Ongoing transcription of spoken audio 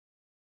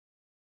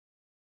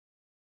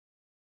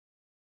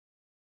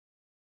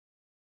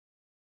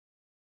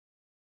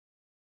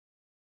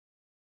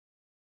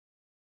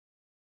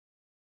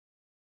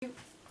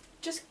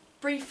just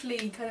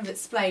briefly kind of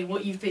explain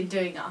what you've been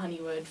doing at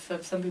Honywood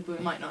for some people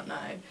who might not know?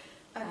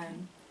 Okay.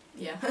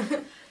 Yeah.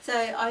 So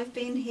I've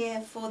been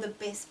here for the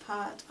best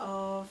part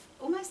of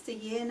almost a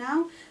year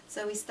now.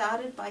 So we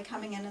started by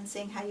coming in and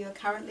seeing how you're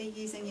currently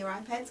using your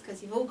iPads,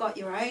 because you've all got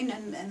your own,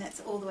 and that's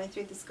all the way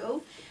through the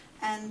school.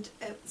 And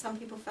some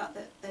people felt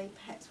that they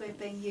perhaps weren't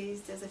being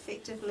used as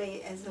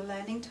effectively as a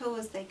learning tool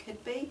as they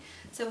could be.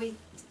 So we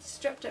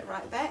stripped it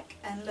right back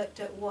and looked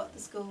at what the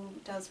school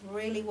does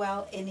really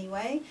well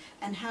anyway,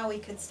 and how we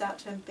could start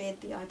to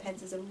embed the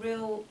iPads as a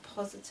real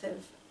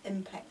positive,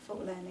 impactful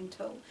learning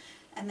tool.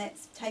 And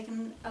that's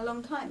taken a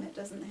long time. It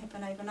doesn't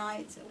happen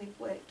overnight. So we've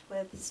worked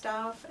with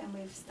staff, and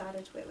we've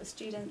started to work with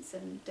students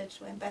and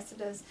digital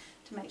ambassadors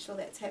to make sure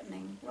that's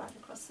happening right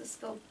across the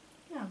school.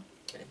 Yeah.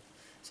 Okay.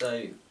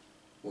 So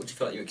what do you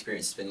feel like your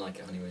experience has been like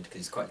at Honywood?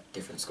 Because it's quite a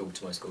different school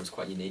to most schools,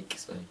 quite unique.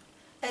 So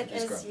it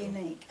is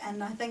unique,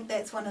 and I think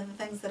that's one of the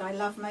things that I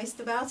love most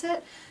about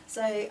it.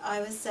 So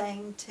I was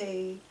saying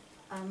to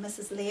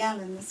Mrs.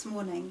 Elleanna this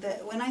morning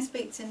that when I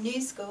speak to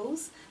new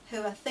schools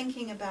who are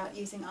thinking about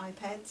using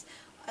iPads,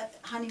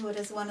 Honywood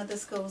is one of the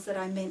schools that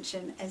I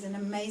mention as an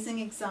amazing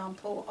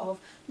example of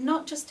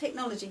not just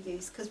technology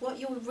use, because what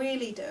you're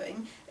really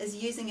doing is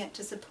using it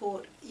to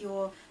support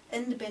your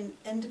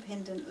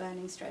independent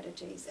learning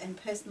strategies and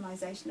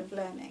personalisation of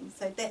learning.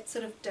 So that's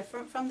sort of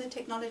different from the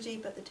technology,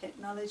 but the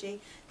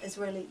technology is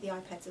really, the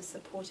iPads are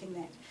supporting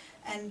that.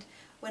 And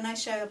when I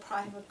show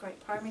I have a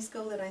great primary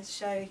school that I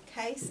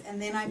showcase,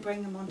 and then I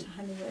bring them onto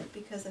Honywood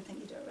because I think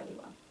you do it really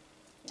well.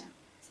 Yeah.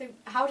 So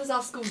how does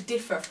our school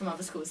differ from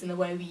other schools in the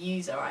way we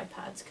use our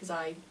iPads? Because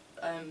I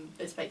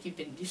expect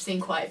you've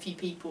seen quite a few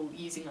people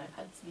using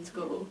iPads in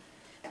school.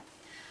 Yeah.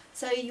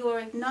 So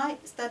your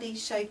Ignite Study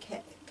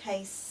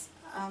Showcase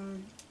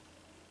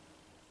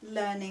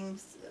learning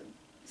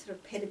sort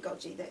of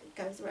pedagogy that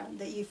goes around,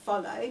 that you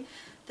follow,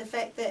 the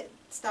fact that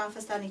staff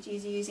are starting to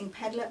use, you're using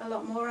Padlet a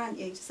lot more, aren't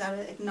you, to start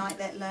to ignite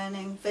that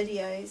learning,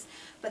 videos,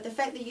 but the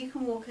fact that you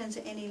can walk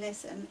into any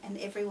lesson and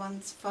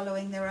everyone's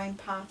following their own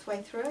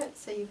pathway through it,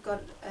 so you've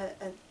got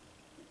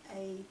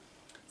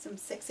some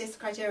success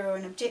criteria or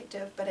an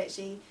objective, but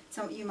actually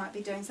you might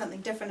be doing something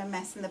different in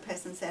maths than the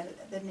person sat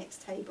at the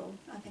next table.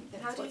 I think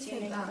that's what's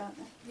unique about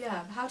that.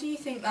 Yeah, how do you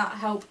think that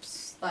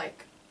helps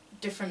like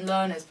different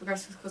learners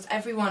progress? Because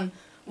everyone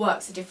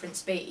works at different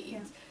speeds.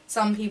 Yeah.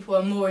 Some people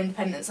are more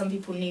independent, some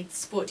people need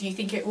support. Do you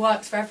think it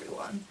works for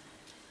everyone?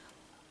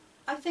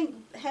 I think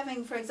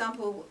having, for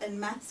example, in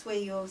maths where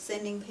you're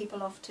sending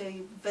people off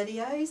to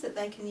videos that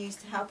they can use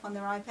to help on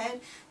their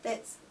iPad,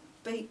 that's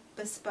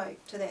bespoke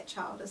to that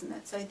child, isn't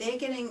it? So they're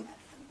getting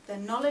the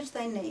knowledge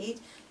they need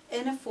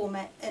in a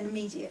format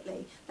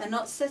immediately. They're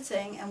not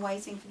sitting and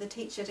waiting for the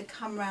teacher to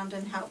come round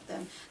and help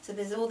them. So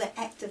there's all the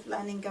active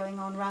learning going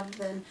on, rather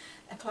than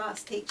a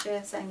class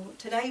teacher saying, well,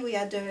 today we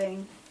are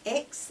doing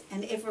X,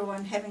 and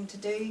everyone having to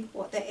do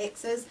what that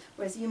X is,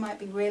 whereas you might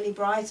be really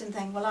bright and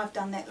think, well, I've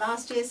done that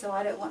last year, so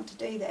I don't want to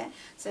do that.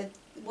 So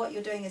what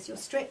you're doing is you're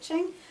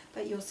stretching,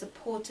 but you're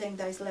supporting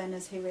those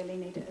learners who really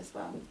need it as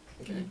well.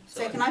 Okay.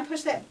 So can I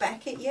push that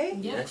back at you?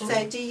 Yeah. Cool.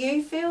 So do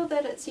you feel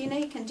that it's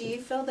unique, and do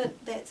you feel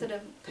that that sort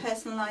of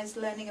personalised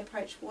learning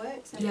approach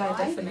works? And yeah, why?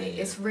 definitely.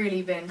 It's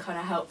really been kind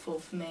of helpful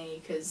for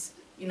me because,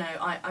 you know,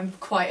 I'm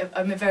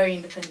a very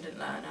independent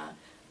learner,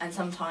 and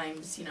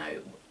sometimes, you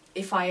know,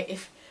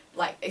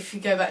 if you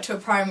go back to a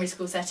primary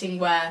school setting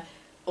where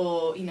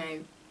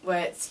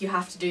it's you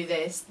have to do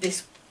this,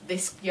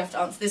 you have to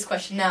answer this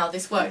question now,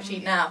 this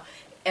worksheet now,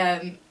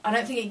 I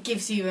don't think it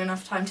gives you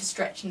enough time to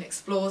stretch and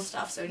explore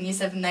stuff. So in Year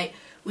 7 and 8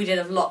 we did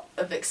a lot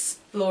of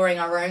exploring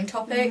our own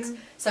topics,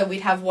 so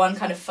we'd have one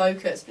kind of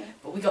focus,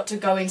 but we got to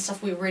go into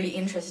stuff we were really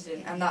interested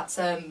in, and that's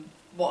it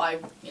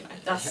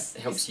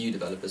helps you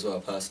develop as well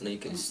personally,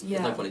 because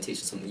there's no point in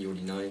teaching something you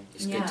already know.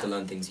 It's good to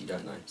learn things you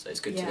don't know, so it's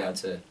good to be able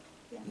to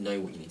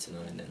know what you need to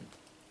know, and then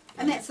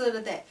that's sort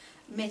of that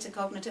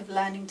metacognitive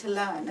learning to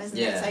learn, isn't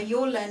it? So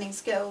you're learning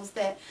skills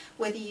that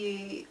whether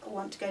you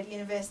want to go to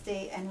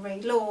university and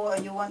read law, or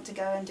you want to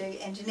go and do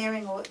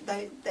engineering, or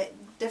that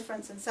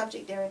difference in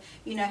subject area,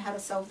 you know how to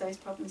solve those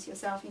problems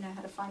yourself, you know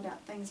how to find out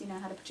things, you know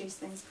how to produce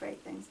things, create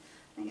things.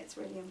 I think it's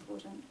really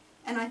important,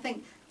 and I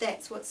think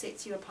that's what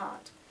sets you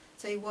apart.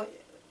 So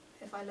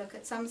if I look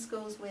at some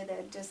schools where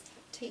they're just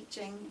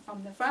teaching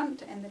from the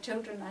front and the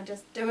children are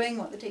just doing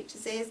what the teacher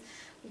says,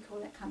 we call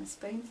that kind of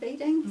spoon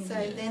feeding.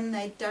 So then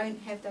they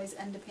don't have those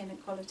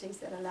independent qualities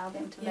that allow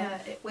them to learn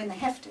when they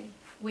have to.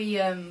 We,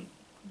 you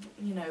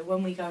know,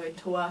 when we go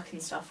into work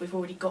and stuff, we've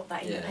already got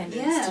that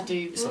independence to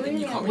do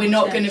something. We're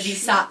not going to be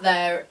sat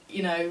there,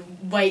 you know,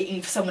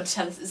 waiting for someone to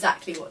tell us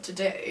exactly what to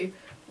do.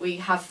 We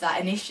have that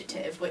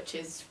initiative, which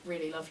is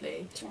really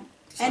lovely.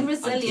 and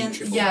resilience.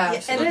 Yeah,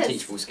 it's an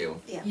unteachable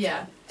skill.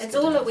 Yeah. It's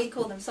all that we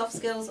call them soft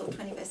skills or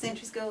 21st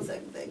century skills.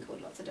 They're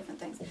called lots of different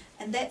things,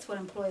 and that's what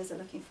employers are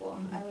looking for.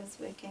 I was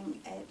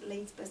working at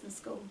Leeds Business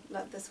School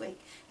this week,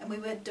 and we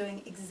were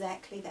doing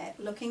exactly that,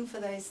 looking for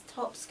those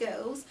top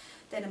skills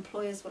that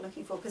employers were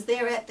looking for, because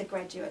they're at the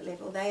graduate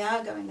level. They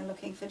are going and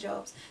looking for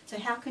jobs. So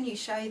how can you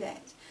show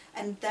that?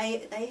 And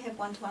they have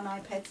one-to-one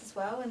iPads as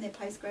well in their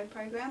postgrad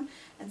program,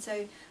 and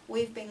so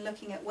we've been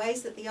looking at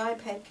ways that the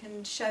iPad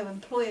can show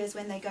employers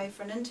when they go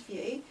for an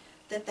interview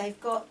that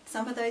they've got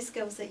some of those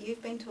skills that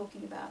you've been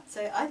talking about.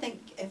 So I think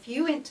if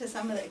you went to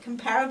some of the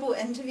comparable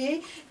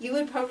interview, you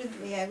would probably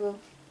be able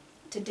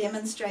to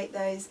demonstrate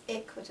those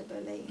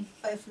equitably,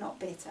 if not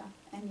better.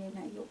 And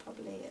you're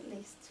probably at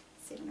least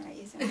 7 or 8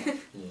 years younger.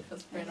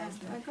 That's very nice.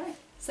 Oh, great.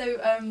 So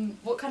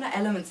what kind of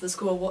elements of the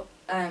school, what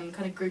kind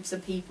of groups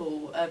of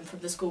people from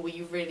the school were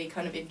you really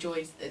kind of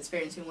enjoyed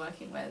experiencing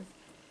working with?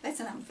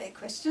 That's an unfair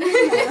question.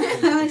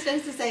 I'm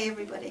supposed to say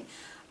everybody.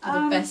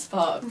 The best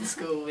part of the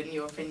school, in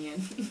your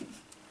opinion?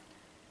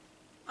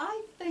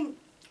 I think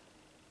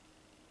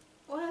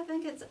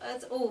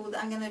it's all.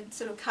 I'm going to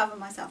sort of cover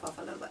myself off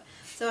a little bit.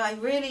 So I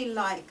really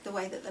like the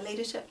way that the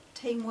leadership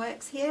team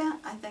works here.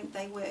 I think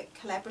they work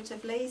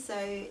collaboratively, so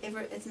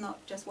it's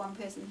not just one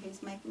person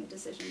who's making a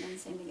decision and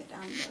sending it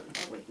down.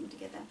 They're working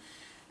together.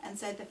 And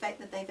so the fact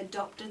that they've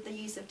adopted the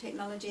use of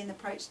technology and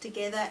approach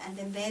together, and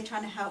then they're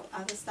trying to help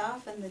other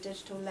staff in the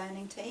digital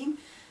learning team,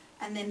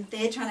 and then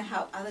they're trying to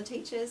help other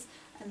teachers,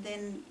 and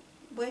then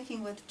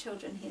working with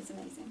children here is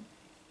amazing.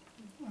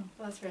 Well,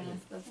 that's very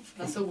nice.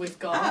 That's all we've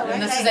got. Oh,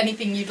 Unless there's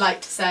anything you'd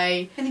like to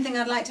say. Anything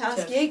I'd like to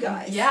ask you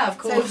guys? Yeah, of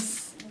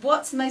course. So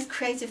what's the most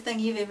creative thing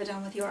you've ever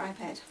done with your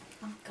iPad?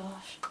 Oh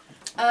gosh.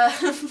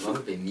 Well,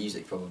 would be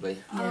music probably.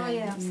 Oh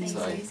yeah, I've seen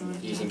So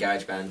using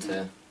GarageBand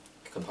to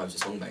compose a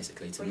song,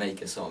 basically, to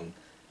make a song,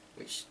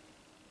 which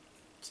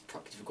is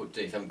probably difficult to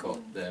do if you haven't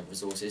got the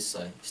resources.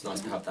 So it's nice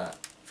to have that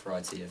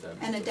variety of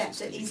and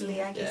adapt it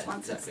easily, I guess,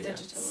 once it's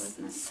digital,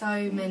 isn't it?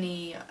 So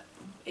many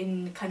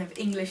in kind of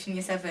English in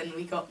Year 7,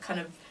 we got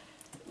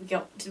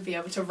to be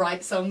able to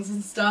write songs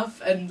and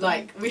stuff, and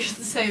like we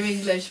the same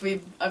English.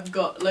 I've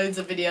got loads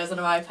of videos on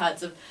our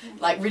iPads of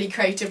like really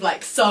creative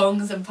like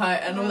songs and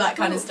all that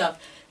kind of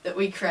stuff that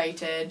we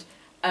created.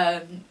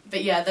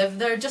 But yeah,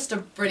 they're just a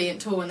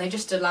brilliant tool, and they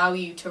just allow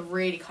you to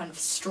really kind of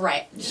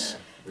stretch,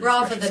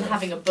 rather than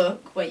having a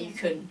book where you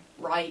can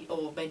write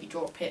or maybe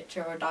draw a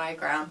picture or a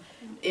diagram.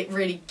 It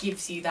really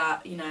gives you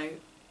that,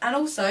 and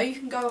also you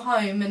can go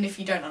home, and if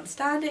you don't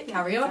understand it,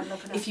 carry on.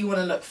 If you want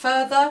to look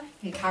further,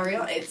 you can carry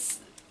on. It's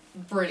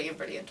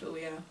brilliant tool,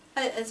 yeah.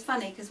 It's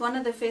funny because one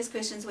of the first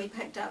questions we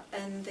picked up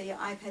in the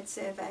iPad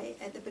survey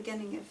at the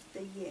beginning of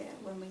the year,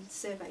 when we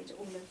surveyed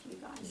all of you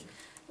guys,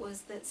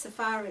 was that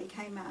Safari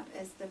came out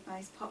as the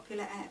most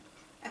popular app,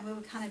 and we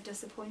were kind of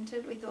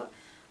disappointed. We thought,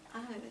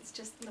 oh, it's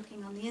just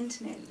looking on the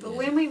internet. But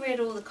when we read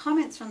all the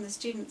comments from the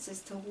students as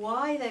to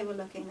why they were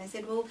looking, they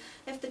said, well,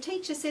 if the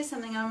teacher says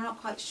something I'm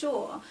not quite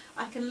sure,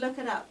 I can look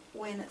it up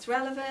when it's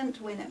relevant,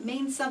 when it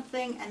means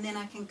something, and then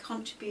I can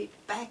contribute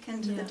back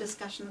into the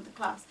discussion of the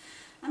class.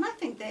 And I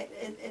think that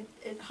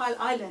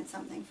I learned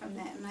something from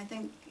that, and I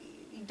think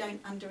you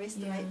don't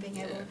underestimate being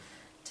able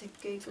to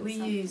Google we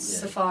something. use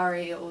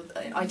Safari, or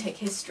I take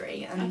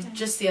history, and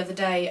just the other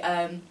day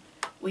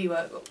we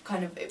were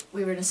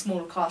in a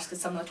smaller class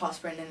because some of the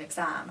class were in an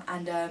exam,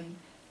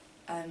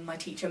 and my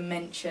teacher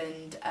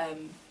mentioned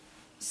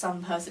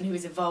some person who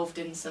was involved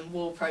in some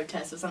war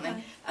protests or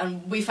something,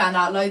 and we found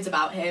out loads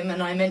about him,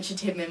 and I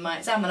mentioned him in my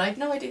exam, and I had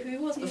no idea who he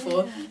was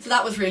before, so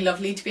that was really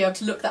lovely to be able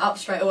to look that up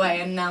straight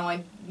away, and now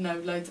I know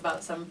loads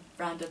about some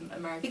random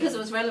American. Because it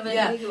was relevant.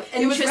 Yeah,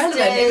 it was relevant,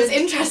 it was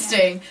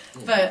interesting,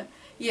 but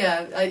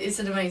yeah, it's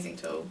an amazing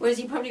tool. Whereas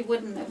you probably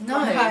wouldn't have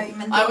gone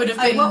home and I would have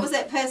been, what was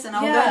that person?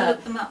 I'll go and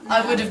look them up now.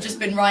 I would have just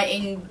been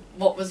writing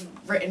what was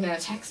written in a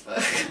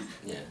textbook.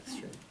 Yeah, that's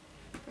true.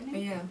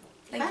 But yeah,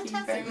 Fantastic. thank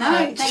you very much.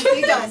 No, thank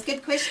you guys.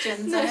 Good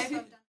questions. I hope I've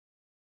done